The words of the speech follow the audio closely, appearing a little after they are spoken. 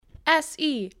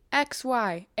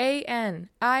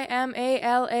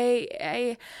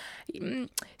SEXYANIMALA.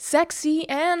 Sexy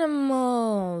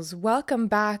animals. Welcome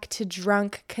back to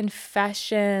Drunk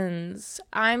Confessions.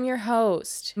 I'm your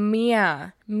host,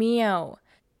 Mio,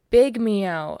 Big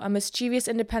Mio, a mischievous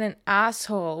independent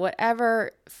asshole,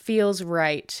 whatever feels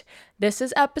right. This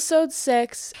is episode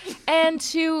 6, and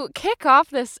to kick off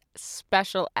this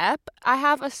special ep, I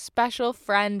have a special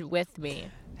friend with me.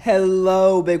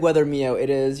 Hello, Big Weather Mio. It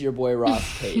is your boy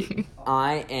Ross Tate.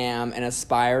 I am an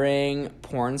aspiring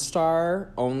porn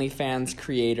star, OnlyFans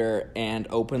creator, and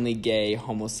openly gay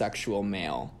homosexual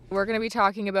male. We're going to be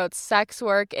talking about sex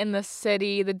work in the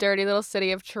city, the dirty little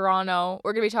city of Toronto.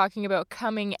 We're going to be talking about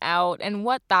coming out and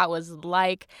what that was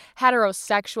like,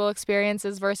 heterosexual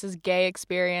experiences versus gay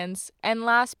experience, and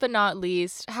last but not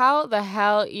least, how the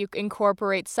hell you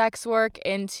incorporate sex work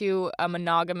into a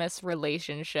monogamous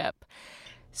relationship.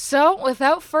 So,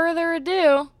 without further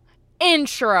ado,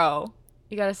 intro.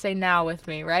 You gotta say now with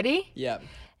me. Ready? Yep.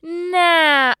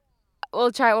 Nah.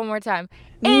 We'll try it one more time.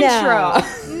 Intro.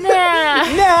 Nah.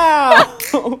 Nah.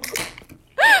 No!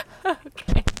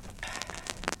 Okay.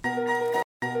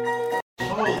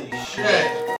 Holy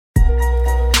shit.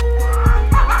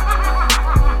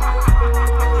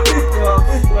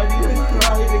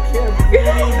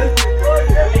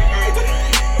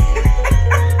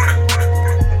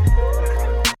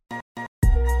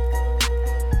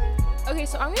 Okay,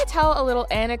 so I'm going to tell a little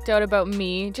anecdote about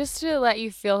me just to let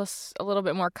you feel a little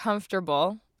bit more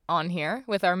comfortable on here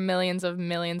with our millions of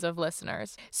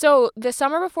listeners. So the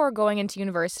summer before going into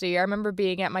university, I remember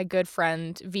being at my good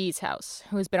friend V's house,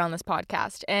 who's been on this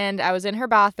podcast, and I was in her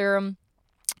bathroom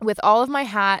with all of my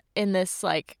hat in this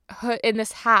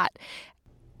hat.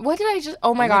 What did I just...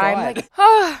 Oh my God. I'm like,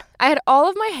 I had all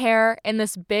of my hair in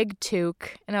this big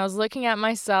toque, and I was looking at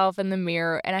myself in the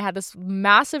mirror, and I had this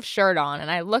massive shirt on,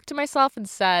 and I looked at myself and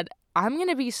said, I'm going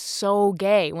to be so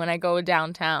gay when I go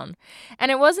downtown. And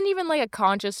it wasn't even like a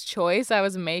conscious choice I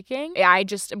was making. I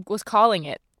just was calling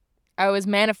it. I was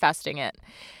manifesting it.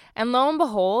 And lo and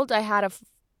behold, I had a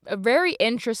very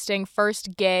interesting first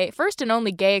and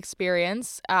only gay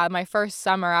experience, my first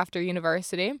summer after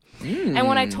university. And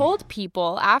when I told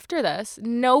people after this,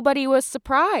 nobody was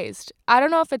surprised. I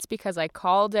don't know if it's because I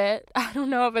called it. I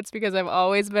don't know if it's because I've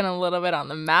always been a little bit on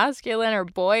the masculine or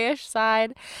boyish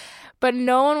side, but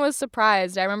no one was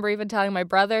surprised. I remember even telling my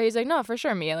brother, he's like, no, for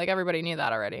sure, Mia, like everybody knew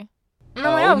that already. And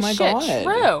I'm like, oh my shit, God.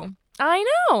 True. I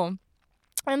know.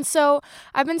 And so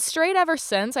I've been straight ever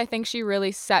since. I think she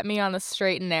really set me on the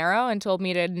straight and narrow and told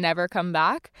me to never come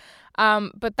back.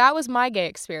 But that was my gay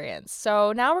experience.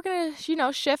 So now we're going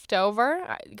to, shift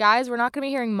over. Guys, we're not going to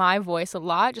be hearing my voice a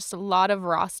lot, just a lot of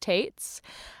Ross Tate's.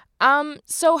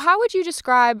 So how would you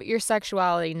describe your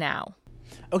sexuality now?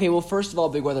 Okay, well, first of all,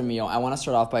 Big Weather Mio, I want to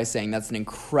start off by saying that's an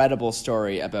incredible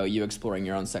story about you exploring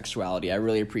your own sexuality. I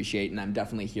really appreciate it, and I'm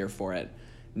definitely here for it.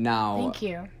 Now, thank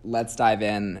you. Let's dive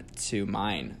in to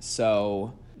mine.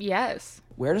 So, yes.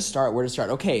 Where to start?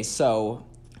 Okay, so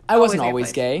I wasn't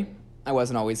always gay. Well,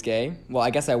 I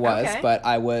guess I was, okay. But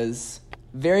I was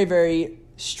very, very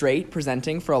straight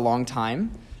presenting for a long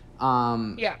time.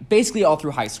 Basically all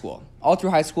through high school.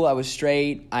 I was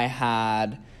straight. I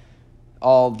had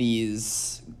all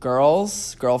these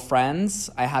girlfriends.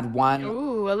 I had one.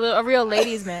 Ooh, a real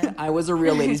ladies' man. I was a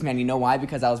real ladies' man. You know why?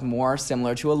 Because I was more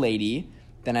similar to a lady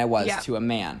than I was to a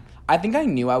man. I think I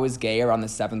knew I was gay around the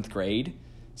 7th grade.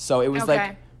 So it was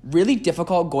like really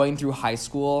difficult going through high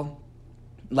school,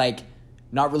 like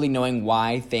not really knowing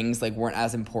why things like weren't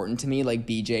as important to me, like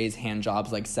BJ's, hand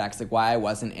jobs, like sex, like why I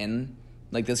wasn't in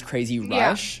like this crazy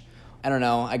rush. Yeah. I don't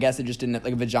know. I guess it just didn't,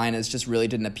 like vaginas just really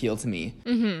didn't appeal to me.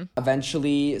 Mm-hmm.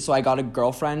 Eventually, so I got a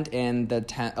girlfriend in the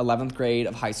 11th grade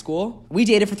of high school. We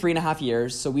dated for 3.5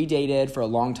 years. So we dated for a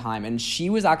long time. And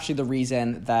she was actually the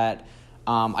reason that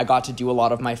I got to do a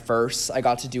lot of my firsts. I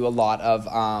got to do a lot of,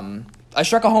 I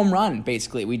struck a home run,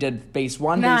 basically. We did base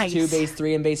 1, nice. Base 2, base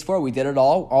 3, and base 4. We did it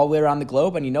all the way around the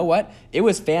globe. And you know what? It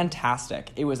was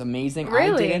fantastic. It was amazing.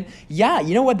 Really? Yeah,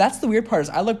 you know what? That's the weird part is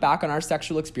I look back on our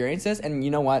sexual experiences, and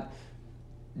you know what?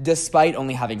 Despite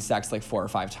only having sex like 4 or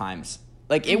 5 times,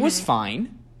 like it was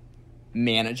fine,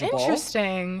 manageable.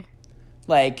 Interesting.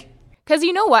 Like, because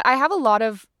you know what? I have a lot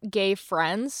of gay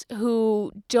friends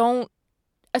who don't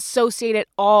associate it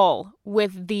all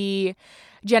with the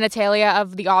genitalia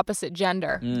of the opposite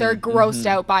gender. They're grossed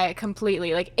out by it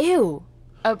completely. Like, ew.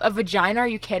 A vagina? Are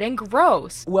you kidding?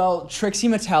 Gross. Well, Trixie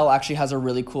Mattel actually has a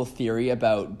really cool theory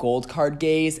about gold card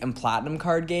gays and platinum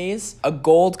card gays. A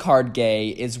gold card gay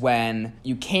is when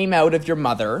you came out of your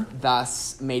mother,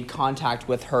 thus made contact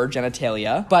with her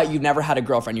genitalia, but you never had a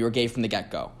girlfriend. You were gay from the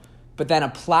get-go. But then a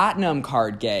platinum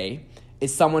card gay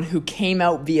is someone who came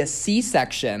out via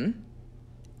C-section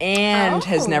and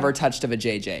has never touched a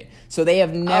vajayjay. So they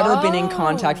have never been in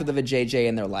contact with a vajayjay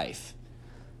in their life.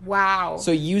 Wow.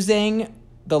 So using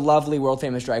the lovely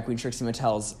world-famous drag queen Trixie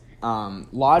Mattel's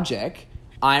logic,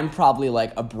 I'm probably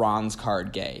like a bronze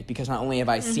card gay because not only have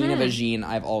I seen a vagine,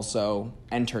 I've also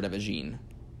entered a vagine.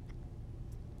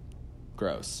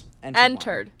 Gross.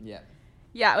 Entered. Yeah.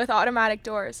 Yeah, with automatic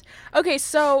doors. Okay,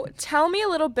 so tell me a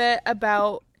little bit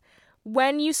about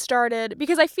when you started,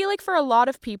 because I feel like for a lot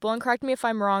of people, and correct me if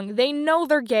I'm wrong, they know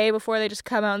they're gay before they just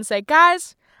come out and say,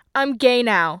 guys, I'm gay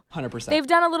now. 100%. They've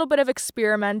done a little bit of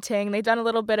experimenting. They've done a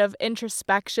little bit of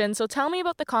introspection. So tell me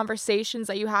about the conversations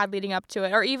that you had leading up to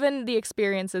it, or even the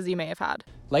experiences you may have had.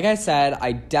 Like I said,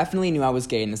 I definitely knew I was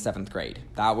gay in the 7th grade.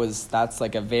 That's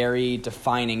like a very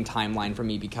defining timeline for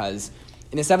me because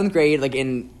in the 7th grade, like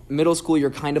in middle school, you're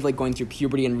kind of like going through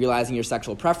puberty and realizing your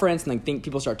sexual preference, and like think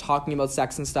people start talking about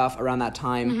sex and stuff around that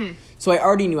time. So I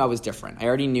already knew I was different. I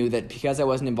already knew that because I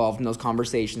wasn't involved in those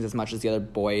conversations as much as the other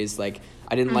boys, like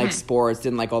I didn't like sports,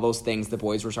 didn't like all those things the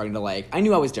boys were starting to like. I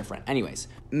knew I was different. Anyways,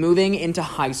 moving into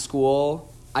high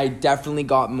school, I definitely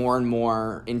got more and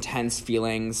more intense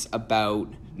feelings about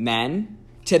men.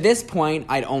 To this point,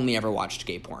 I'd only ever watched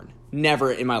gay porn.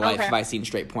 Never in my life have I seen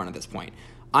straight porn at this point.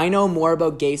 I know more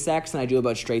about gay sex than I do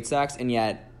about straight sex, and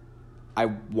yet I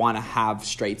want to have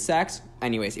straight sex.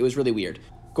 Anyways, it was really weird.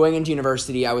 Going into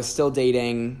university, I was still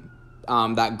dating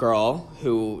that girl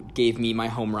who gave me my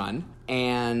home run.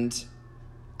 And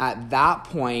at that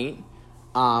point,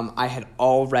 I had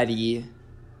already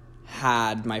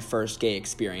had my first gay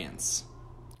experience.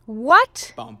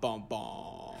 What? Bum, bum,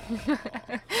 bum.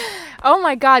 Oh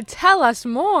my God, tell us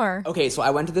more. Okay, so I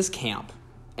went to this camp.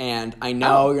 And I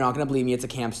know you're not going to believe me, it's a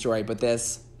camp story, but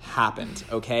this happened,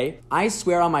 okay? I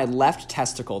swear on my left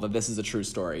testicle that this is a true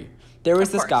story. There was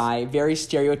this guy, very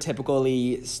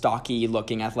stereotypically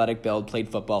stocky-looking, athletic build, played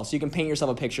football. So you can paint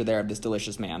yourself a picture there of this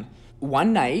delicious man.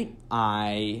 One night,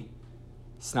 I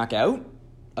snuck out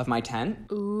of my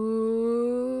tent.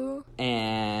 Ooh.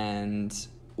 And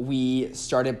we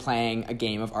started playing a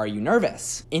game of Are You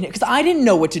Nervous? Because I didn't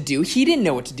know what to do. He didn't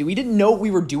know what to do. We didn't know what we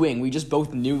were doing. We just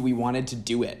both knew we wanted to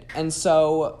do it. And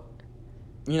so,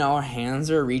 our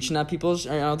hands are reaching up people's,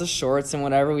 the shorts and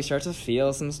whatever. We start to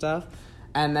feel some stuff.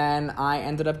 And then I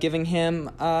ended up giving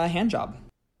him a hand job.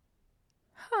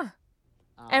 Huh.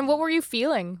 And what were you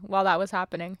feeling while that was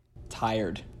happening?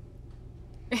 Tired.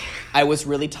 I was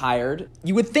really tired.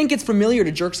 You would think it's familiar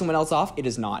to jerk someone else off. It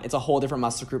is not. It's a whole different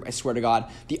muscle group, I swear to God.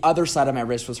 The other side of my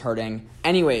wrist was hurting.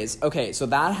 Anyways, okay, so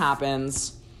that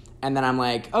happens. And then I'm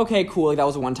like, okay, cool. Like, that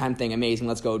was a one-time thing. Amazing.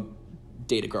 Let's go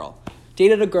date a girl.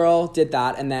 Dated a girl, did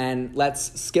that, and then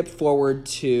let's skip forward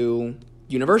to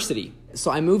university.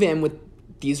 So I move in with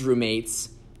these roommates,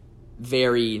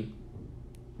 very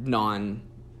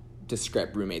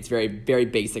nondescript roommates, very, very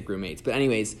basic roommates. But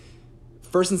anyways,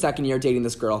 first and second year dating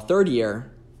this girl. Third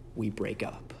year, we break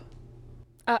up.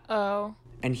 Uh-oh.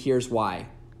 And here's why.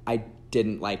 I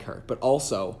didn't like her. But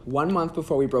also, 1 month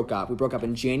before we broke up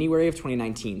in January of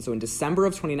 2019. So in December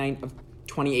of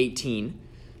 2018,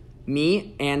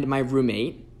 me and my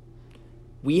roommate,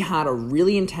 we had a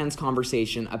really intense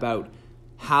conversation about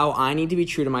how I need to be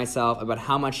true to myself, about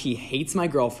how much he hates my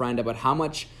girlfriend, about how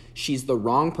much she's the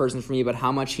wrong person for me, about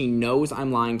how much he knows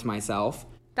I'm lying to myself.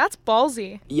 That's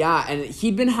ballsy. Yeah, and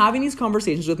he'd been having these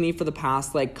conversations with me for the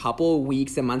past, couple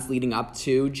weeks and months leading up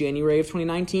to January of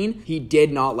 2019. He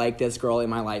did not like this girl in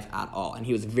my life at all, and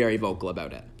he was very vocal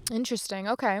about it. Interesting,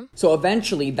 okay. So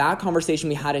eventually, that conversation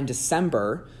we had in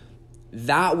December,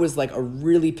 that was, a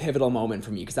really pivotal moment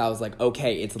for me, because I was like,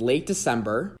 okay, it's late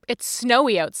December. It's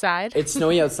snowy outside.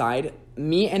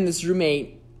 Me and this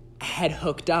roommate had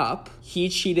hooked up. He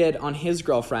cheated on his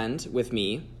girlfriend with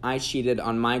me. I cheated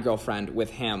on my girlfriend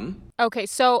with him. Okay,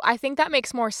 so I think that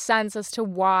makes more sense as to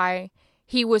why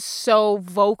he was so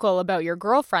vocal about your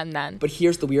girlfriend then. But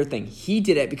here's the weird thing. He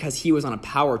did it because he was on a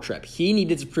power trip. He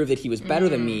needed to prove that he was better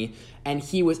than me, and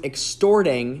he was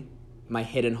extorting my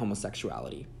hidden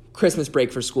homosexuality. Christmas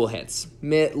break for school hits.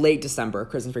 Late December,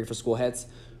 Christmas break for school hits.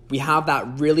 We have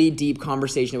that really deep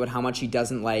conversation about how much he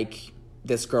doesn't like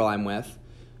this girl I'm with.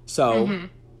 So,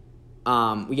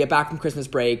 we get back from Christmas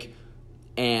break,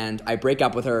 and I break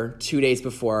up with her 2 days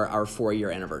before our 4-year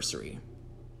anniversary.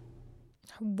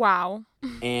 Wow.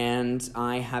 And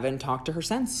I haven't talked to her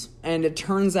since. And it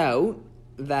turns out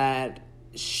that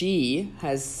she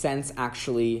has since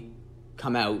actually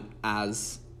come out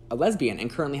as a lesbian and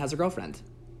currently has a girlfriend.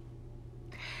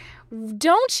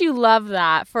 Don't you love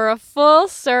that for a full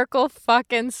circle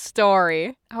fucking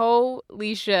story?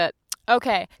 Holy shit.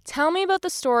 Okay, tell me about the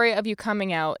story of you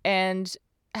coming out and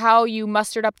how you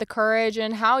mustered up the courage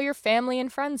and how your family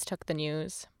and friends took the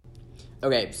news.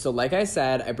 Okay, so like I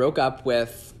said, I broke up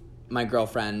with my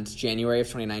girlfriend January of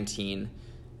 2019,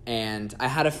 and I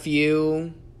had I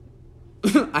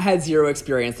had zero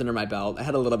experience under my belt. I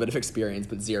had a little bit of experience,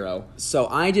 but zero. So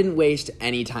I didn't waste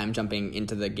any time jumping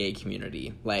into the gay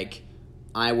community. Like,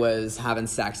 I was having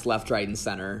sex left, right, and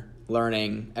center,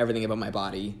 learning everything about my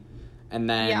body. And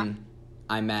then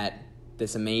I met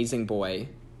this amazing boy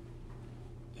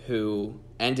who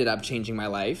ended up changing my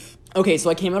life. Okay, so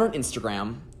I came out on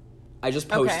Instagram. I just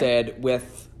posted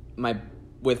with my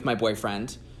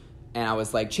boyfriend, and I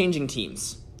was like changing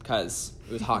teams because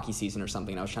it was hockey season or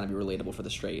something, and I was trying to be relatable for the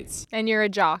straights. And you're a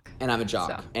jock. And I'm a jock.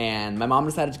 So. And my mom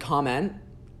decided to comment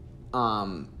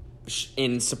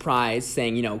in surprise,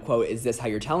 saying, you know, quote, "Is this how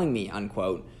you're telling me?"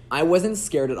 unquote. I wasn't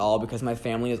scared at all because my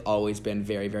family has always been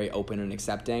very, very open and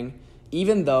accepting.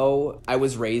 Even though I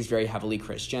was raised very heavily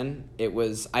Christian, I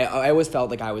always felt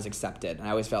like I was accepted. And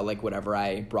I always felt like whatever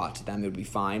I brought to them, it would be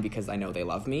fine because I know they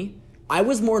love me. I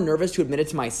was more nervous to admit it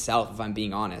to myself, if I'm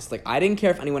being honest. Like, I didn't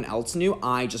care if anyone else knew.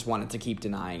 I just wanted to keep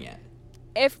denying it.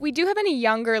 If we do have any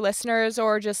younger listeners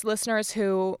or just listeners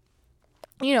who,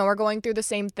 you know, are going through the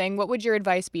same thing, what would your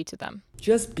advice be to them?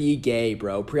 Just be gay,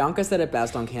 bro. Priyanka said it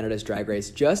best on Canada's Drag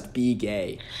Race. Just be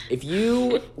gay. If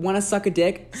you want to suck a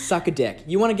dick, suck a dick.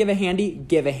 You want to give a handy,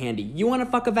 give a handy. You want to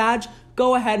fuck a vag,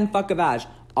 go ahead and fuck a vag.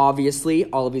 Obviously,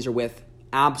 all of these are with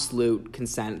absolute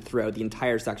consent throughout the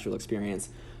entire sexual experience.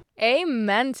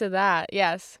 Amen to that,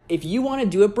 yes. If you want to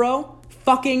do it, bro,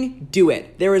 fucking do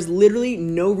it. There is literally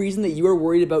no reason that you are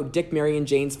worried about Dick, Mary, and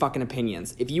Jane's fucking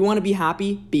opinions. If you want to be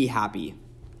happy, be happy.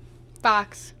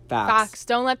 Facts.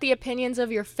 Don't let the opinions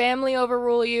of your family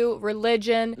overrule you.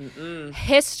 Religion,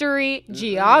 history,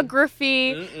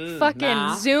 geography,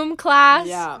 fucking Zoom class.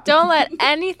 Yeah. Don't let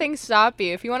anything stop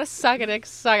you. If you want to suck a dick,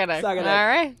 suck a dick. Suck a dick. All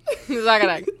right? Suck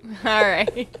a dick. All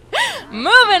right.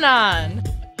 Moving on.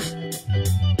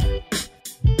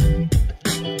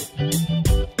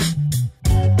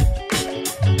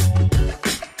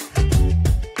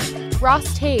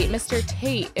 Ross Tate, Mr.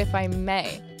 Tate, if I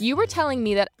may, you were telling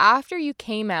me that after you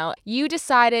came out, you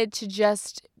decided to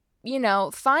just, you know,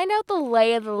 find out the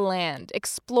lay of the land,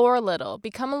 explore a little,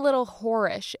 become a little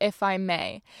whorish, if I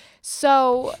may.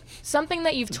 So, something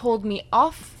that you've told me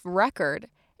off record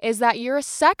is that you're a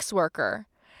sex worker.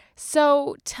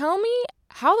 So, tell me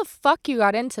how the fuck you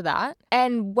got into that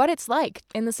and what it's like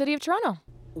in the city of Toronto.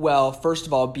 Well, first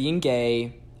of all, being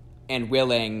gay and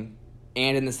willing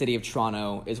and in the city of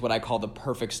Toronto is what I call the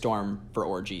perfect storm for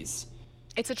orgies.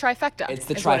 It's a trifecta. It's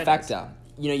the trifecta.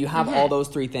 You know, you have all those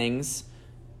three things.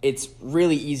 It's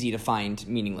really easy to find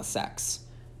meaningless sex.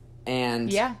 And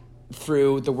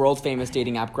through the world-famous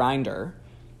dating app Grindr,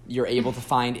 you're able to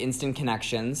find instant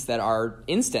connections that are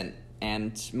instant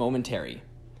and momentary.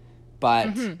 But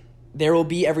there will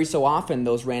be every so often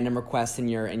those random requests in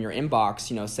your inbox,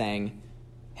 you know, saying,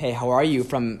 "Hey, how are you?"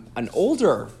 from an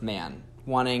older man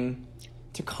wanting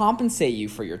to compensate you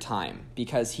for your time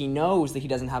because he knows that he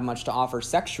doesn't have much to offer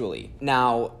sexually.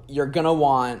 Now, you're going to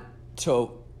want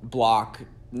to block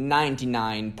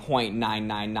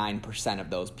 99.999% of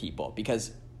those people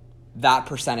because that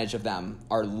percentage of them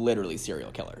are literally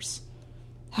serial killers.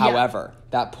 However,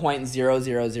 that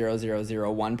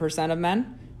 0.00001% of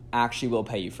men actually will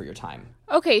pay you for your time.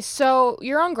 Okay, so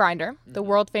you're on Grindr, the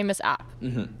world-famous app.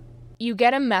 You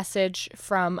get a message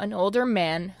from an older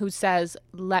man who says,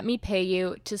 "Let me pay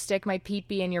you to stick my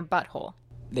pee-pee in your butthole."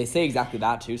 They say exactly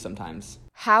that too sometimes.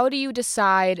 How do you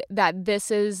decide that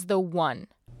this is the one?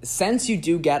 Since you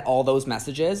do get all those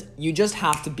messages, you just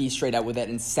have to be straight out with it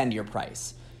and send your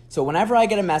price. So whenever I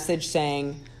get a message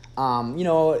saying, you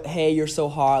know, "Hey, you're so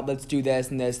hot, let's do this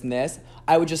and this and this,"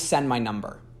 I would just send my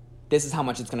number. This is how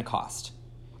much it's going to cost.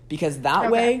 Because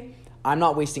that way, I'm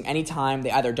not wasting any time. They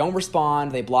either don't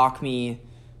respond, they block me,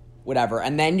 whatever.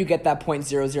 And then you get that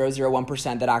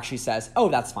 0.0001% that actually says, "Oh,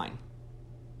 that's fine."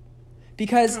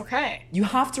 Because you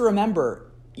have to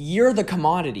remember, you're the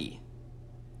commodity.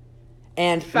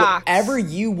 And whatever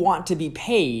you want to be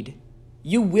paid,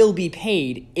 you will be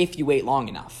paid if you wait long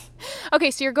enough.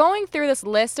 Okay, so you're going through this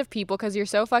list of people because you're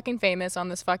so fucking famous on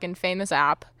this fucking famous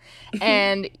app,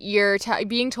 and you're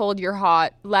being told you're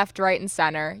hot left, right, and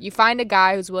center. You find a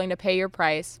guy who's willing to pay your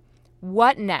price.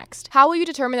 What next? How will you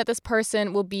determine that this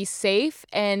person will be safe,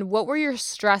 and what were your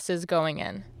stresses going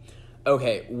in?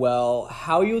 Okay, well,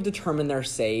 how you'll determine they're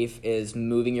safe is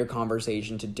moving your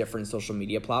conversation to different social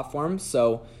media platforms.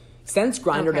 So since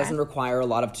Grindr doesn't require a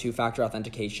lot of two-factor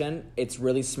authentication, it's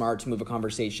really smart to move a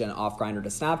conversation off Grindr to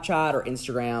Snapchat or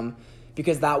Instagram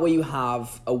because that way you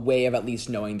have a way of at least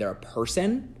knowing they're a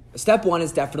person. Step one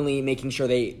is definitely making sure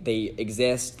they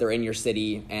exist, they're in your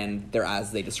city, and they're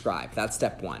as they describe. That's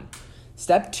step one.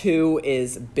 Step two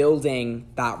is building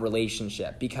that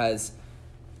relationship, because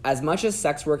as much as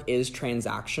sex work is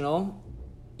transactional,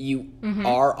 you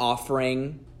are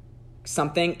offering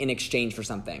something in exchange for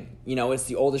something. You know, it's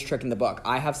the oldest trick in the book.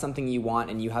 I have something you want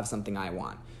and you have something I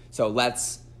want. So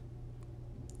let's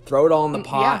throw it all in the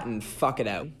pot and fuck it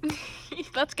out.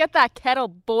 Let's get that kettle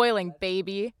boiling,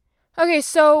 baby. Okay,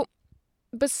 so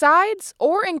besides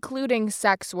or including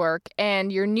sex work,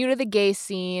 and you're new to the gay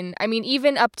scene, I mean,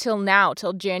 even up till now,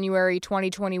 till January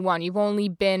 2021, you've only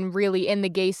been really in the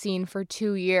gay scene for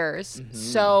 2 years.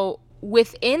 So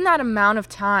within that amount of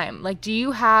time, like, do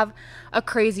you have a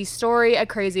crazy story, a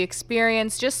crazy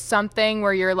experience, just something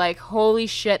where you're like, holy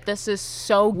shit, this is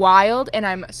so wild and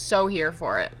I'm so here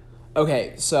for it?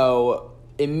 Okay, so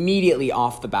immediately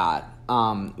off the bat,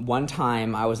 one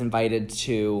time I was invited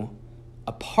to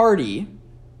a party,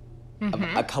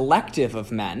 a collective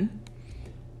of men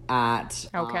at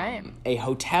a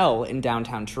hotel in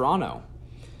downtown Toronto.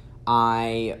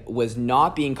 I was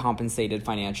not being compensated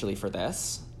financially for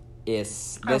this.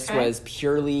 This was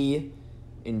purely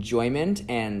enjoyment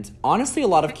and honestly a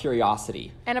lot of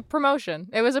curiosity. And a promotion.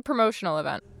 It was a promotional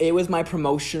event. It was my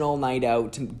promotional night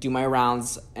out to do my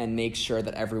rounds and make sure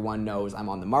that everyone knows I'm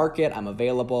on the market, I'm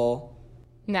available.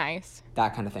 Nice.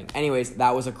 That kind of thing. Anyways,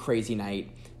 that was a crazy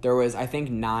night. There was, I think,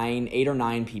 8 or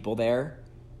 9 people there.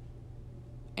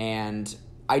 And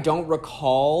I don't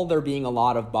recall there being a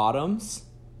lot of bottoms.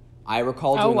 I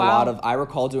recall doing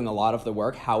a lot of the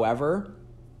work. However,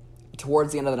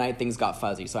 towards the end of the night, things got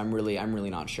fuzzy, so I'm really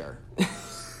not sure.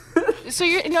 So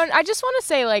I just want to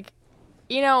say, like,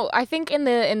 I think in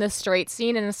the straight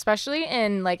scene, and especially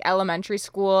in like elementary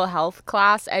school health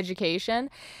class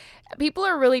education, people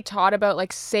are really taught about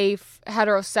like safe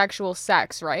heterosexual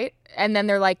sex, right? And then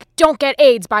they're like, don't get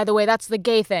AIDS, by the way, that's the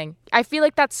gay thing. I feel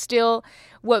like that's still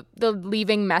what the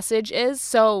leaving message is.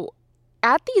 So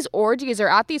at these orgies or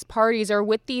at these parties or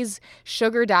with these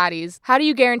sugar daddies, how do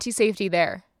you guarantee safety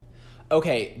there?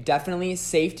 Okay, definitely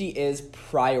safety is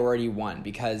priority one,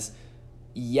 because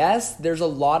yes, there's a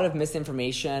lot of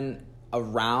misinformation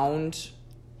around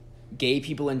gay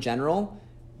people in general,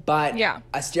 but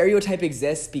a stereotype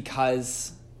exists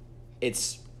because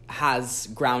it has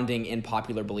grounding in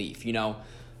popular belief,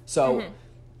 So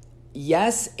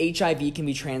yes, HIV can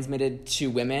be transmitted to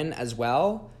women as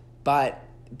well, but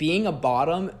being a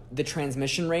bottom, the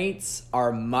transmission rates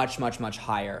are much, much, much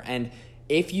higher. And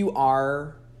if you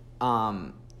are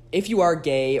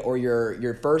gay or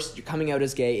you're coming out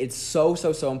as gay, it's so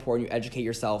important you educate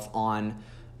yourself on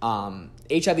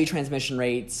HIV transmission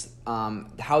rates,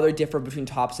 how they differ between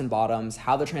tops and bottoms,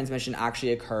 how the transmission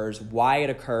actually occurs, why it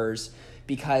occurs,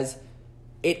 because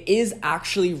it is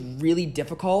actually really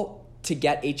difficult to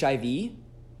get HIV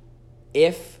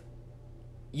if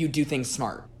you do things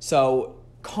smart. So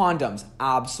condoms,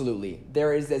 absolutely.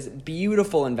 There is this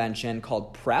beautiful invention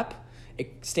called PrEP.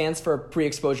 It stands for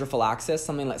pre-exposure prophylaxis,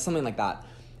 something like that.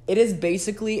 It is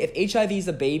basically, if HIV is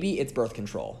a baby, it's birth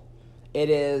control. It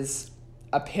is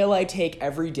a pill I take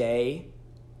every day,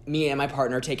 me and my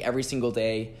partner take every single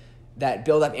day, that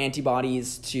build up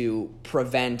antibodies to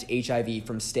prevent HIV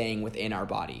from staying within our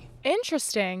body.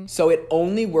 Interesting. So it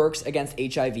only works against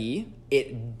HIV.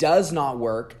 It does not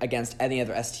work against any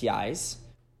other STIs.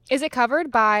 Is it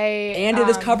covered by... And it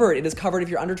is covered. It is covered if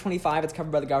you're under 25. It's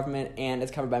covered by the government, and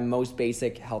it's covered by most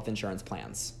basic health insurance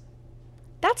plans.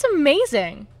 That's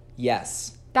amazing.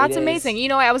 Yes. That's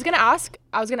amazing. I was gonna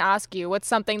ask you what's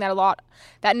something that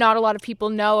not a lot of people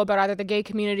know about either the gay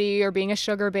community or being a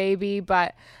sugar baby,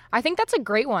 but I think that's a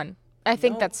great one. I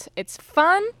think it's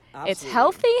fun. Absolutely. It's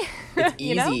healthy. It's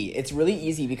easy. It's really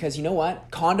easy because you know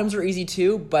what? Condoms are easy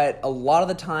too, but a lot of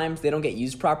the times they don't get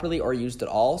used properly or used at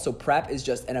all. So PrEP is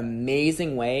just an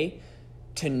amazing way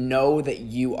to know that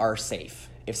you are safe.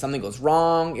 If something goes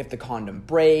wrong, if the condom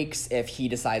breaks, if he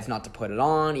decides not to put it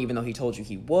on, even though he told you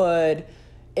he would,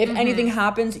 if anything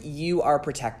happens, you are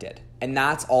protected. And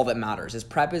that's all that matters. Is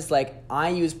PrEP is like, I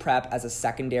use PrEP as a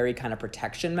secondary kind of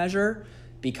protection measure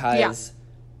because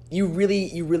you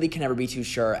really can never be too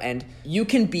sure. And you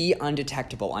can be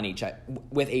undetectable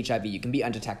with HIV. You can be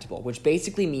undetectable, which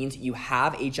basically means you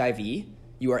have HIV,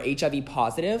 you are HIV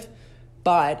positive,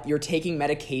 but you're taking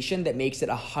medication that makes it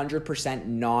 100%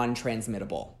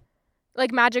 non-transmittable.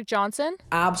 Like Magic Johnson?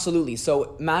 Absolutely.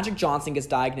 So Magic Johnson gets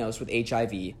diagnosed with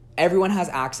HIV. Everyone has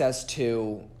access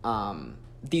to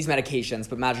these medications,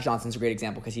 but Magic Johnson's a great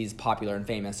example because he's popular and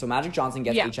famous. So Magic Johnson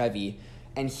gets HIV,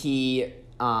 and he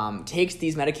takes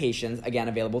these medications, again,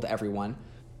 available to everyone.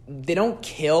 they don't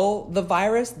kill the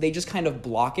virus, they just kind of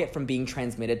block it from being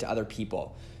transmitted to other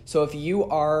people. So if you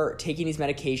are taking these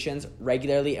medications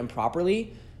regularly and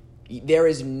properly, there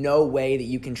is no way that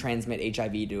you can transmit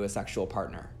HIV to a sexual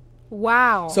partner.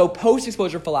 Wow. So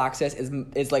post-exposure prophylaxis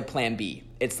is like plan B.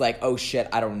 It's like, oh shit,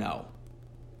 I don't know.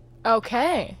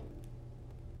 Okay.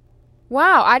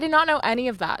 Wow, I did not know any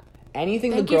of that.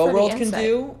 Anything the girl world can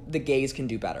do, the gays can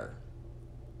do better.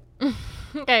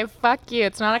 Okay, fuck you.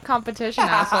 It's not a competition,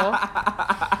 asshole.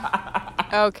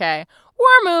 Okay,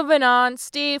 we're moving on.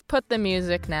 Steve, put the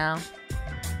music now.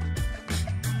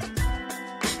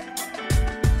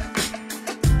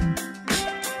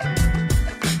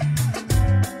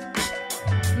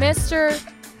 Mr.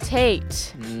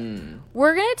 Tate,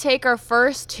 we're going to take our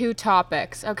first two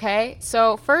topics, okay?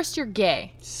 So first, you're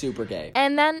gay. Super gay.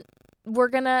 And then we're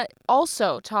going to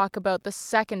also talk about the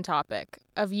second topic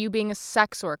of you being a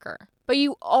sex worker. But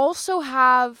you also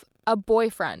have a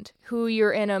boyfriend who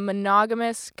you're in a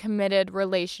monogamous, committed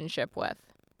relationship with.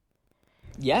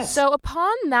 Yes. So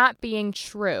upon that being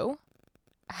true,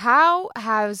 how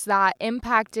has that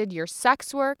impacted your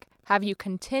sex work? Have you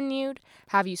continued?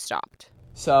 Have you stopped?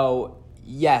 So,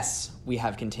 yes, we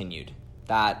have continued.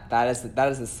 That is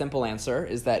the simple answer,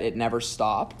 is that it never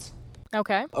stopped.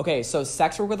 Okay. Okay, so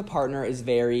sex work with a partner is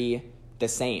very the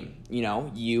same. You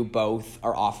know, you both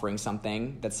are offering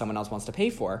something that someone else wants to pay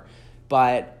for.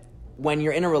 But when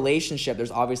you're in a relationship,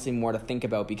 there's obviously more to think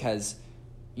about because,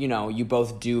 you know, you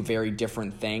both do very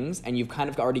different things and you've kind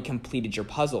of already completed your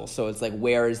puzzle. So it's like,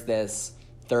 where is this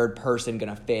third person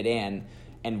going to fit in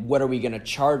and what are we going to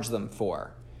charge them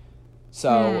for?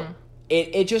 So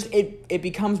it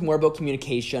becomes more about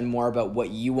communication, more about what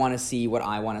you want to see, what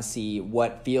I want to see,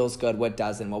 what feels good, what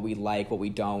doesn't, what we like, what we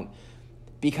don't.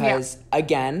 Because,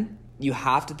 again, you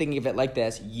have to think of it like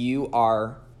this. You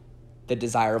are the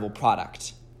desirable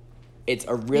product. It's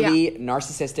a really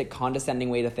narcissistic, condescending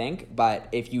way to think, but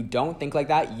if you don't think like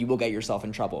that, you will get yourself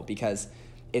in trouble because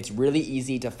it's really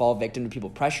easy to fall victim to people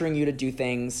pressuring you to do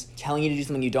things, telling you to do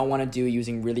something you don't want to do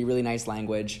using really, really nice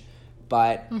language.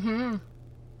 But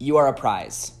you are a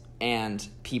prize, and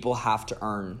people have to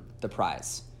earn the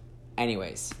prize.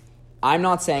 Anyways, I'm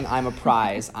not saying I'm a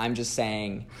prize. I'm just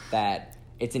saying that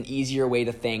it's an easier way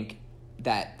to think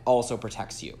that also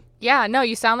protects you. Yeah, no,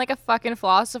 you sound like a fucking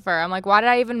philosopher. I'm like, why did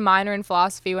I even minor in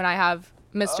philosophy when I have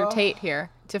Mr. Tate here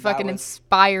to fucking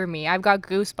inspire me? I've got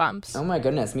goosebumps. Oh my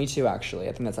goodness, me too, actually.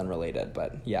 I think that's unrelated,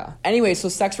 but yeah. Anyway, so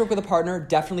sex work with a partner,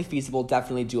 definitely feasible,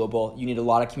 definitely doable. You need a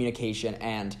lot of communication,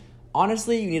 and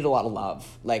honestly, you need a lot of love.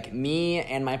 Like, me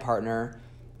and my partner,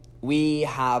 we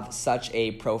have such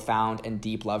a profound and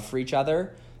deep love for each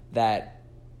other that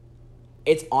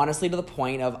it's honestly to the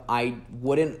point of I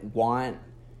wouldn't want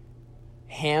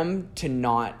him to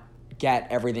not get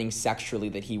everything sexually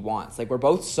that he wants. Like, we're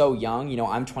both so young. You know,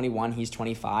 I'm 21, he's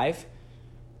 25.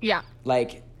 Yeah.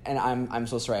 Like, and I'm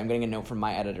so sorry. I'm getting a note from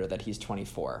my editor that he's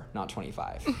 24, not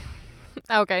 25.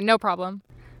 Okay, no problem.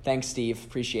 Thanks, Steve.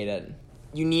 Appreciate it.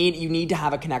 You need to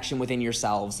have a connection within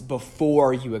yourselves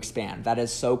before you expand. That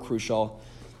is so crucial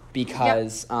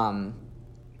because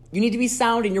you need to be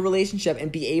sound in your relationship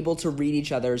and be able to read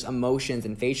each other's emotions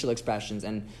and facial expressions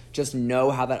and just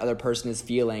know how that other person is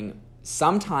feeling.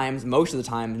 Sometimes, most of the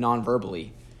time,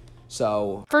 non-verbally.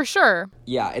 So for sure.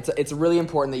 Yeah, it's really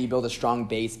important that you build a strong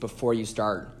base before you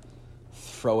start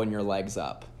throwing your legs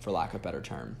up, for lack of a better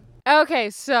term. Okay,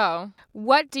 so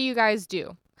what do you guys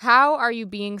do? How are you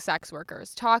being sex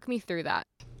workers? Talk me through that.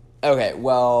 Okay,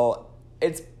 well,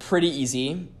 it's pretty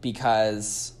easy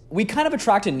because we kind of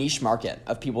attract a niche market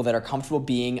of people that are comfortable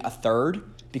being a third,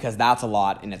 because that's a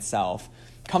lot in itself.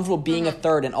 Comfortable being a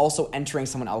third and also entering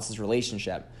someone else's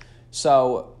relationship.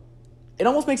 So it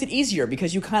almost makes it easier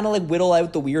because you kind of like whittle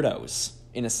out the weirdos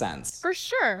in a sense. For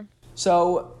sure.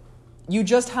 So you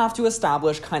just have to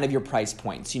establish kind of your price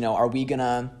points. You know, are we going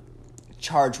to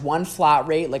charge one flat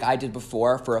rate like I did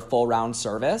before for a full round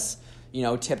service, you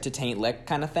know, tip to taint lick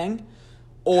kind of thing?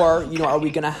 Or, you know, are we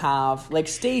going to have like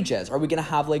stages? Are we going to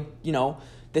have like, you know,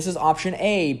 this is option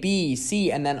A, B,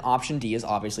 C, and then option D is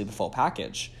obviously the full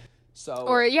package. So,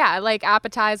 or yeah, like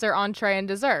appetizer, entree, and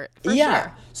dessert. For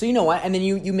sure. So you know what? And then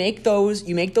you make those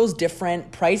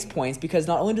different price points because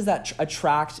not only does that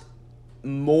attract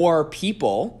more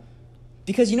people,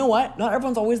 because you know what? Not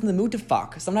everyone's always in the mood to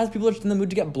fuck. Sometimes people are just in the mood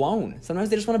to get blown. Sometimes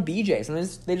they just want a BJ.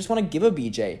 Sometimes they just want to give a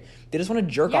BJ. They just want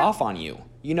to jerk off on you.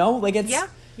 You know? Like it's...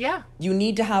 Yeah. You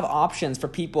need to have options for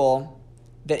people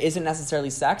that isn't necessarily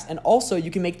sex. And also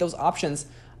you can make those options,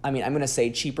 I mean, I'm going to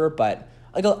say cheaper, but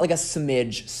like a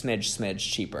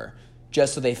smidge cheaper.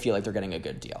 Just so they feel like they're getting a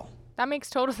good deal. That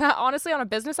makes total that honestly on a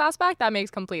business aspect, that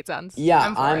makes complete sense.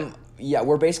 Yeah,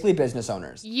 we're basically business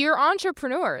owners. You're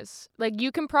entrepreneurs. Like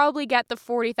you can probably get the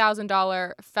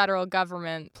 $40,000 federal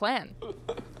government plan.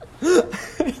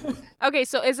 Okay,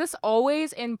 so is this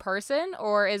always in person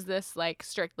or is this like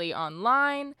strictly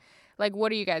online? Like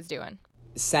what are you guys doing?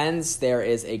 Since there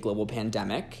is a global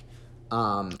pandemic,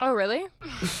 oh really?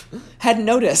 Hadn't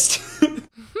noticed.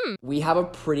 We have a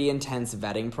pretty intense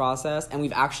vetting process, and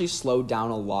we've actually slowed down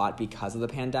a lot because of the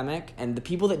pandemic. And the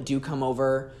people that do come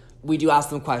over, we do ask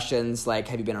them questions like,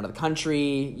 have you been out of the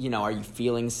country? You know, are you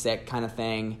feeling sick kind of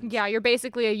thing? Yeah, you're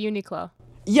basically a Uniqlo.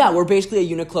 Yeah, we're basically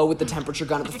a Uniqlo with the temperature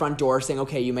gun at the front door saying,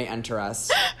 okay, you may enter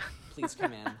us. Please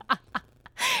come in.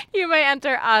 You may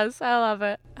enter us. I love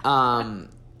it.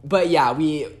 But yeah,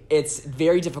 it's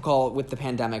very difficult with the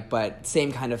pandemic, but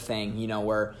same kind of thing. You know,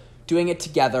 we're doing it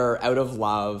together out of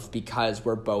love because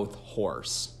we're both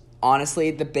whores.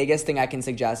 Honestly, the biggest thing I can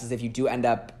suggest is if you do end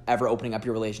up ever opening up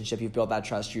your relationship, you've built that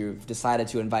trust, you've decided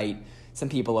to invite some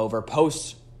people over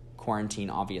post-quarantine,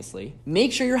 obviously.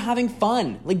 Make sure you're having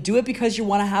fun. Like, do it because you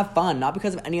want to have fun, not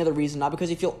because of any other reason, not because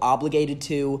you feel obligated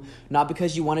to, not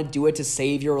because you want to do it to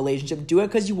save your relationship. Do it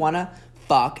because you want to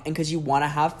fuck and because you want to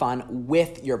have fun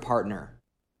with your partner.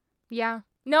 Yeah.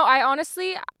 No, I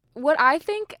honestly, what I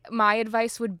think my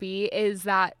advice would be is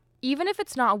that even if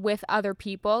it's not with other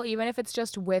people, even if it's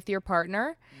just with your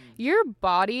partner, your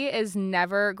body is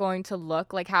never going to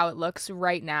look like how it looks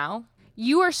right now.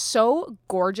 You are so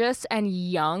gorgeous and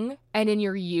young and in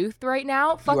your youth right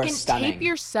now. Fucking tape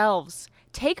yourselves.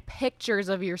 Take pictures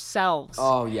of yourselves.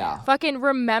 Oh, yeah. Fucking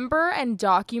remember and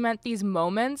document these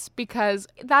moments because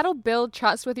that'll build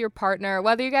trust with your partner.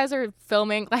 Whether you guys are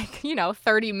filming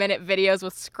 30-minute videos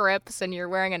with scripts and you're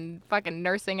wearing a fucking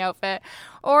nursing outfit,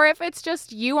 or if it's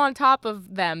just you on top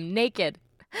of them naked.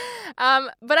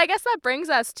 But I guess that brings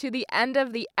us to the end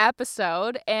of the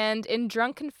episode. And in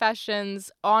Drunk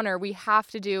Confession's honor, we have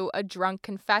to do a drunk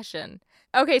confession.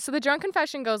 Okay, so the drunk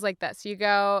confession goes like this. You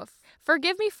go,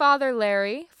 "Forgive me, Father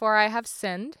Larry, for I have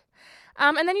sinned."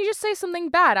 And then you just say something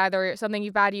bad, either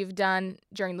something bad you've done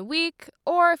during the week,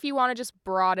 or if you want to just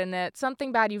broaden it,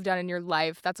 something bad you've done in your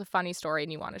life that's a funny story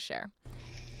and you want to share.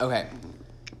 Okay.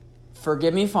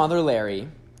 "Forgive me, Father Larry,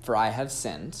 for I have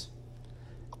sinned.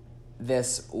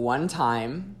 This one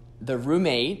time, the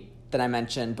roommate that I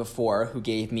mentioned before, who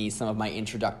gave me some of my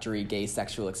introductory gay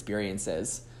sexual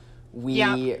experiences,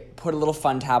 we put a little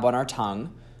fun tab on our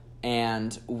tongue,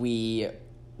 and we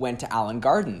went to Allen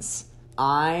Gardens.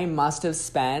 I must have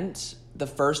spent the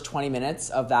first 20 minutes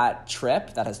of that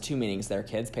trip, that has two meanings there,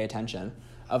 kids, pay attention,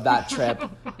 of that trip,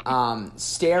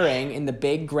 staring in the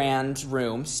big grand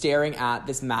room, staring at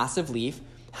this massive leaf,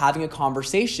 having a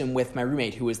conversation with my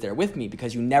roommate who was there with me,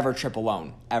 because you never trip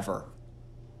alone, ever.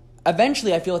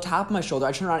 Eventually, I feel a tap on my shoulder.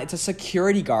 I turn around. It's a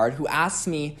security guard who asks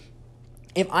me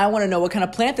if I want to know what kind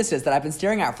of plant this is that I've been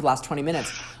staring at for the last 20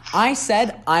 minutes. I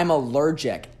said I'm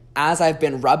allergic as I've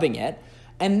been rubbing it.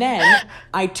 And then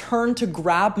I turned to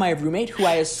grab my roommate, who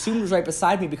I assumed was right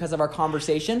beside me because of our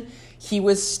conversation. He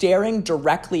was staring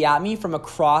directly at me from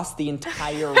across the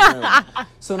entire room.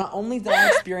 So not only did I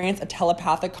experience a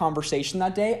telepathic conversation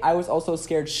that day, I was also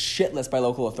scared shitless by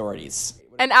local authorities.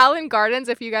 And Allen Gardens,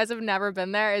 if you guys have never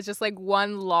been there, is just like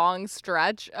one long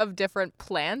stretch of different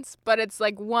plants, but it's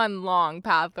like one long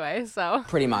pathway, so.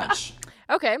 Pretty much.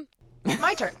 Okay,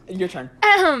 my turn. Your turn.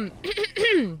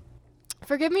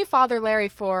 Forgive me, Father Larry,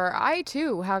 for I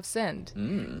too have sinned.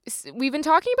 We've been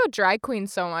talking about drag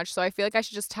queens so much, so I feel like I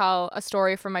should just tell a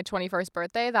story from my 21st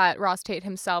birthday that Ross Tate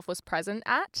himself was present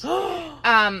at.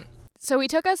 So he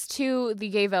took us to the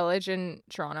gay village in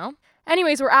Toronto.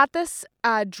 Anyways, we're at this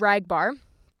drag bar.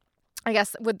 I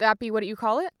guess, would that be what you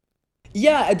call it?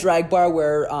 Yeah, a drag bar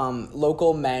where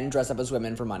local men dress up as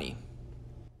women for money.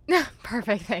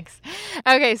 Perfect, thanks.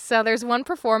 Okay, so there's one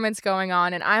performance going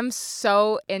on, and I'm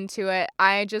so into it.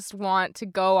 I just want to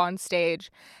go on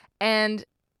stage. And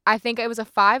I think it was a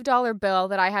 $5 bill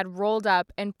that I had rolled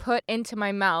up and put into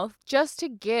my mouth just to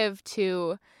give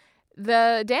to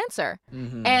the dancer.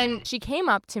 Mm-hmm. And she came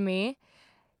up to me,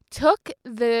 took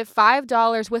the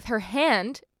 $5 with her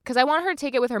hand, because I want her to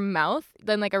take it with her mouth,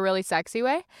 then like a really sexy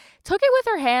way, took it with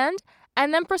her hand,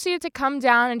 and then proceeded to come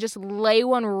down and just lay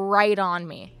one right on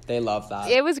me. They love that.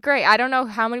 It was great. I don't know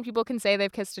how many people can say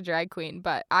they've kissed a drag queen,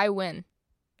 but I win.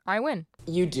 I win.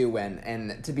 You do win.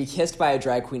 And to be kissed by a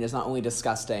drag queen is not only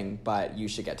disgusting, but you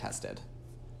should get tested.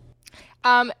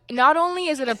 Not only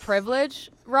is it a privilege,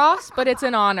 Ross, but it's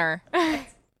an honor.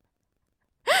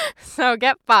 So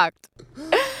get fucked.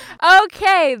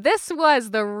 Okay, this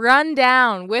was the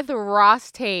rundown with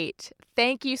Ross Tate.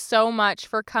 Thank you so much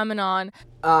for coming on.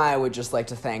 I would just like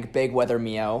to thank Big Weather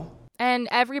Mio. And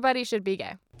everybody should be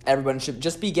gay. Everyone should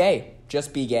just be gay.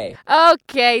 Just be gay.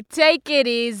 Okay, take it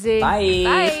easy. Bye.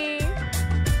 Bye.